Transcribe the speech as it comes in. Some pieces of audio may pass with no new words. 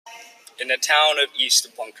In the town of East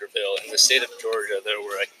Bunkerville, in the state of Georgia, there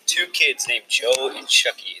were two kids named Joe and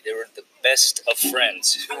Chucky. They were the best of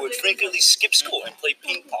friends who would frequently skip school and play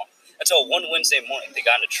ping pong. Until one Wednesday morning, they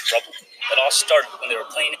got into trouble. It all started when they were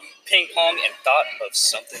playing ping pong and thought of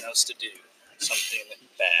something else to do. Something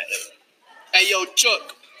bad. Hey, yo,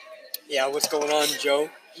 Chuck. Yeah, what's going on, Joe?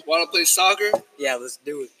 Want to play soccer? Yeah, let's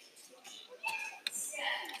do it.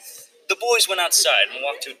 The boys went outside and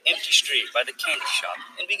walked to an empty street by the candy shop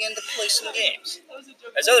and began to play some games.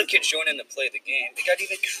 As other kids joined in to play the game, they got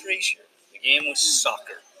even crazier. The game was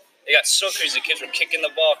soccer. They got so crazy the kids were kicking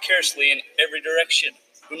the ball carelessly in every direction.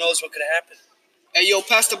 Who knows what could happen? Hey, yo,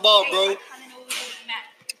 pass the ball, bro.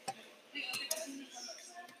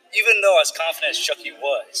 Even though as confident as Chucky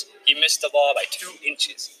was, he missed the ball by 2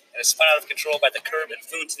 inches and it spun out of control by the curb and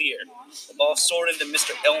flew into the air. The ball soared into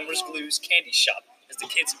Mr. Elmer's Glue's candy shop as the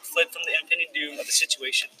kids fled from the impending doom of the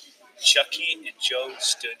situation. Chucky and Joe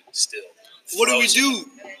stood still. What do we do?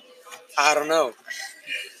 I don't know.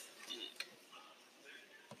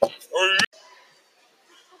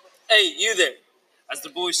 Hey, you there. As the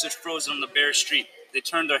boys stood frozen on the bare street, they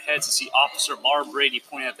turned their heads to see Officer R. Brady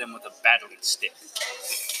pointing at them with a battering stick.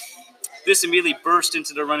 This immediately burst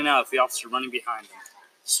into the running out of the officer running behind them.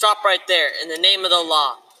 Stop right there. In the name of the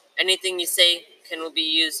law, anything you say can be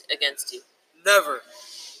used against you. Never.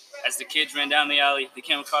 As the kids ran down the alley, they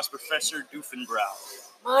came across Professor Doofenbrow.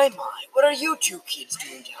 My, what are you two kids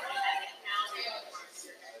doing down here?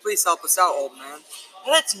 Please help us out, old man.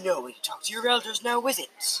 That's no way to talk to your elders now, is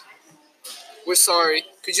it? We're sorry.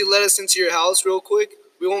 Could you let us into your house real quick?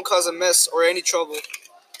 We won't cause a mess or any trouble.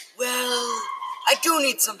 Well, I do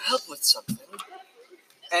need some help with something.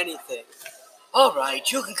 Anything. All right,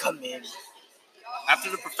 you can come in. After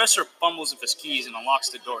the professor fumbles with his keys and unlocks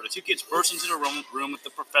the door, the two kids burst into the room with the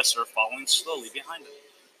professor following slowly behind them.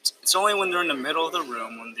 It's only when they're in the middle of the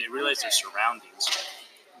room when they realize their surroundings.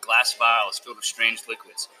 Glass vials filled with strange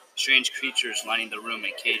liquids, strange creatures lining the room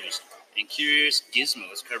in cages, and curious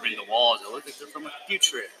gizmos covering the walls that look like they're from a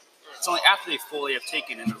future era. It's only after they fully have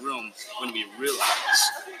taken in the room when we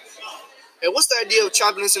realize. Hey, what's the idea of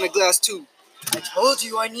chopping us in a glass tube? I told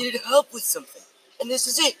you I needed help with something, and this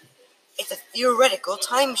is it. It's a theoretical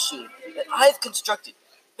time machine that I've constructed,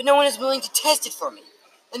 but no one is willing to test it for me.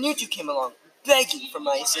 And you two came along, begging for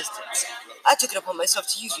my assistance. I took it upon myself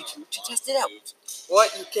to use you two to test it out.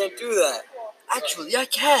 What? You can't do that. Actually, I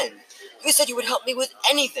can. You said you would help me with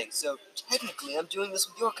anything, so technically I'm doing this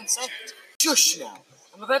with your consent. Shush now.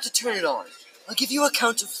 I'm about to turn it on. I'll give you a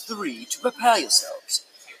count of 3 to prepare yourselves.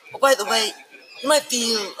 Oh, by the way, you might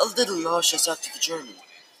feel a little nauseous after the journey.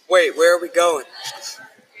 Wait, where are we going?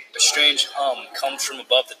 A strange hum comes from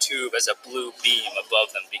above the tube as a blue beam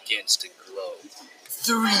above them begins to glow.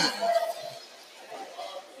 3,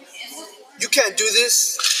 You can't do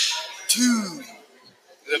this. 2,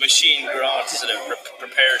 The machine groans as it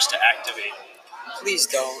prepares to activate. Please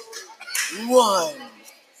don't. 1.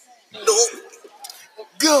 No.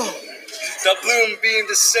 Go! The blue beam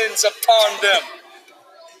descends upon them.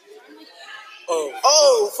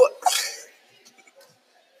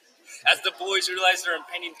 As the boys realize their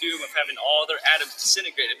impending doom of having all their atoms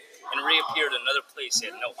disintegrated and reappeared in another place, they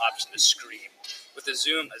had no option to scream. With a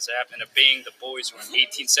zoom, a zap, and a bang, the boys were in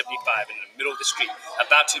 1875 in the middle of the street,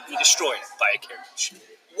 about to be destroyed by a carriage.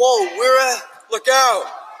 Whoa, look out!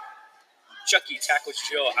 Chucky tackles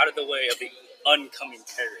Joe out of the way of the oncoming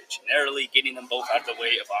carriage, narrowly getting them both out of the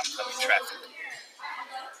way of oncoming traffic.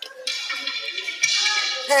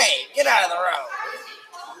 Hey, get out of the road!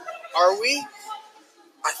 Are we?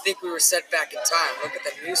 I think we were set back in time. Look at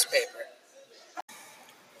the newspaper.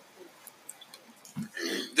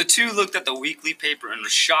 The two looked at the weekly paper and were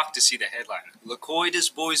shocked to see the headline.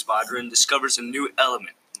 Lecoides Boisbadron discovers a new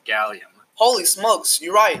element, Gallium. Holy smokes,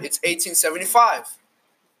 you're right. It's 1875.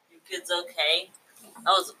 You kids okay?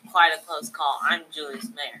 That was quite a close call. I'm Julius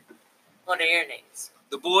Mayer. What are your names?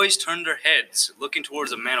 The boys turned their heads, looking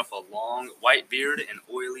towards a man with a long, white beard and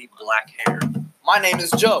oily black hair. My name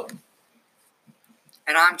is Joe.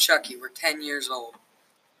 And I'm Chucky. We're 10 years old.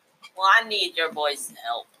 Well, I need your boys'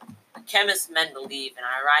 help. The chemists Mendeleev and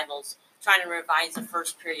our rivals trying to revise the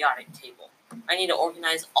first periodic table. I need to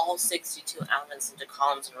organize all 62 elements into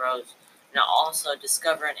columns and rows, and also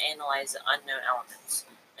discover and analyze the unknown elements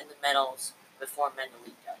and the metals before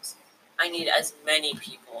Mendeleev does. I need as many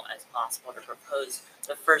people as possible to propose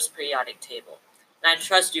the first periodic table, and I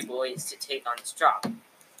trust you boys to take on this job.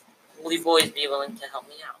 Will you boys be willing to help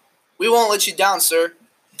me out? We won't let you down, sir.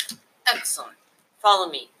 Excellent. Follow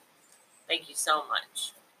me. Thank you so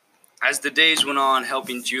much. As the days went on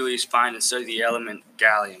helping Julius find and study the element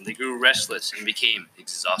gallium, they grew restless and became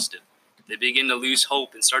exhausted. They began to lose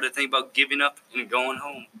hope and started thinking about giving up and going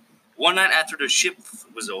home. One night after their shift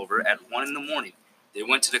was over at 1 in the morning, they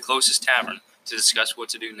went to the closest tavern to discuss what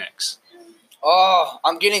to do next. Oh,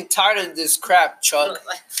 I'm getting tired of this crap, Chuck.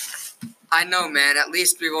 I know, man. At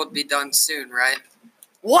least we will be done soon, right?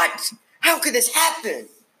 What? How could this happen?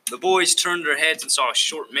 The boys turned their heads and saw a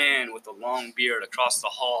short man with a long beard across the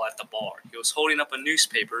hall at the bar. He was holding up a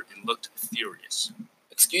newspaper and looked furious.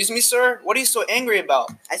 Excuse me, sir? What are you so angry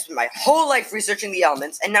about? I spent my whole life researching the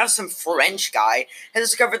elements, and now some French guy has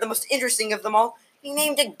discovered the most interesting of them all. He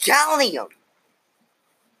named it Gallium.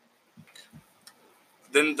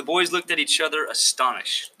 Then the boys looked at each other,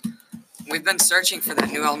 astonished. We've been searching for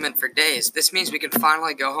that new element for days. This means we can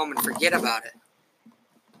finally go home and forget about it.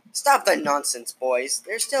 Stop that nonsense, boys.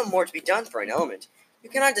 There's still more to be done for an element. You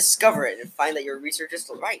cannot discover it and find that your research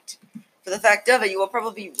is right. For the fact of it, you will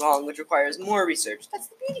probably be wrong, which requires more research. That's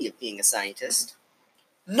the beauty of being a scientist.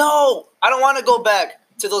 No, I don't want to go back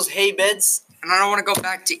to those hay beds. And I don't want to go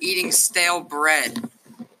back to eating stale bread.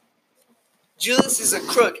 Julius is a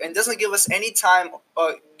crook and doesn't give us any time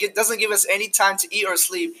to eat or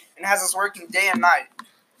sleep, and has us working day and night.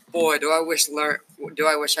 Boy, do I wish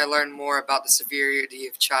I learned more about the severity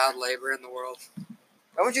of child labor in the world.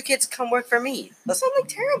 Why would you kids come work for me? Those sound like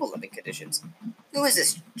terrible living conditions. Who is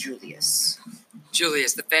this Julius?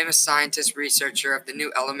 Julius, the famous scientist researcher of the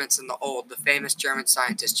new elements and the old, the famous German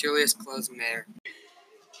scientist Julius Himeer.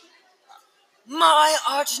 My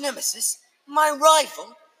arch nemesis? My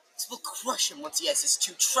rival? This will crush him once he has his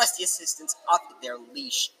two trusty assistants off their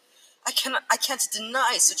leash. I can't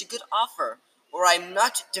deny such a good offer, or I'm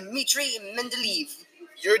not Dmitri Mendeleev.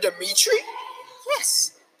 You're Dmitri?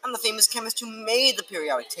 Yes, I'm the famous chemist who made the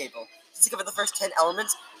periodic table, discovered the first 10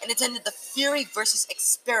 elements, and attended the theory versus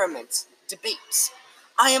experiment debates.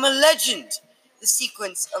 I am a legend. The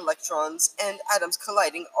sequence electrons and atoms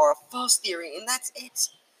colliding are a false theory, and that's it.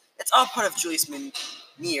 It's all part of Julius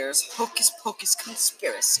Himeer's hocus-pocus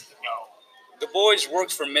conspiracy. The boys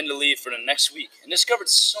worked for Mendeleev for the next week and discovered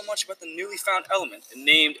so much about the newly found element and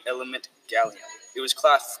named element Gallium. It was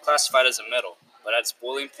classified as a metal, but at its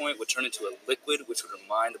boiling point would turn into a liquid which would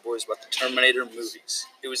remind the boys about the Terminator movies.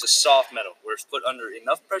 It was a soft metal where if put under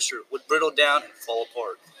enough pressure it would brittle down and fall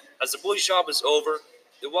apart. As the boys' job was over,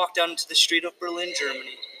 they walked out into the street of Berlin,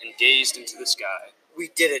 Germany, and gazed into the sky. We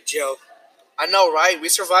did it, Joe. I know, right? We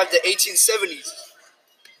survived the 1870s.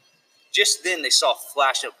 Just then they saw a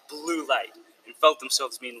flash of blue light and felt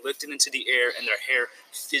themselves being lifted into the air and their hair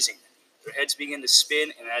fizzing. Their heads began to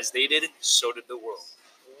spin, and as they did, so did the world.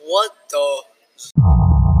 What the?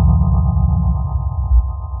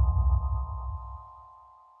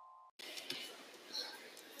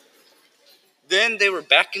 Then they were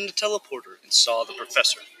back in the teleporter and saw the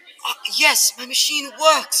professor. Yes, my machine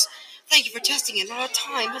works. Thank you for testing it. Our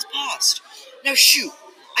time has passed. Now shoot.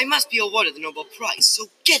 I must be awarded the Nobel Prize, so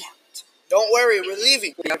get out. Don't worry, we're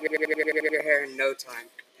leaving. Your hair in no time.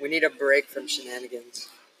 We need a break from shenanigans.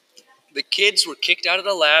 The kids were kicked out of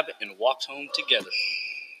the lab and walked home together.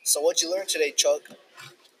 So what'd you learn today, Chuck?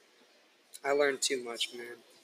 I learned too much, man.